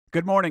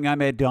Good morning,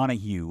 I'm Ed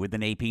Donahue with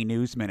an AP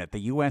News Minute.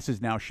 The U.S.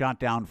 has now shot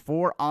down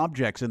 4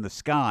 objects in the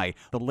sky.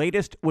 The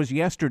latest was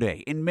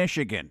yesterday in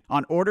Michigan.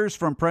 On orders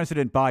from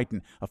President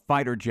Biden, a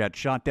fighter jet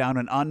shot down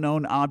an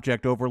unknown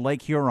object over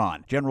Lake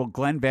Huron. General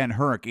Glenn Van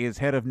Herk is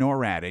head of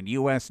NORAD and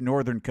U.S.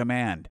 Northern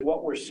Command.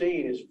 What we're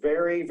seeing is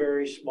very,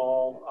 very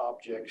small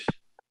objects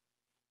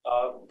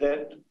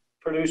that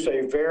produce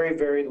a very,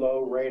 very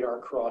low radar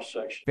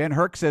cross-section. Van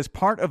Herk says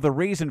part of the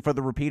reason for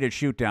the repeated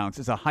shootdowns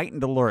is a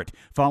heightened alert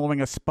following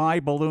a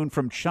spy balloon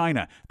from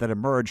China that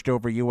emerged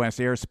over U.S.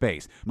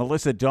 airspace.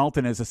 Melissa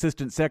Dalton is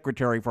Assistant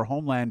Secretary for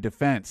Homeland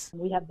Defense.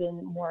 We have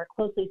been more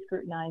closely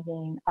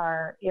scrutinizing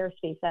our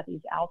airspace at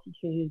these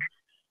altitudes,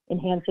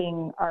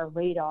 enhancing our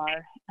radar,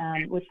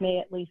 which may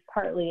at least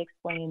partly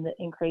explain the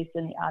increase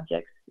in the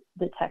objects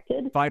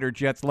detected. Fighter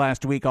jets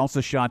last week also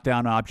shot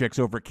down objects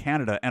over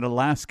Canada and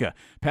Alaska.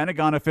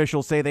 Pentagon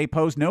officials say they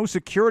pose no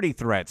security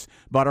threats,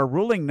 but are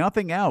ruling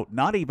nothing out,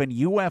 not even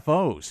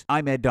UFOs.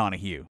 I'm Ed Donahue.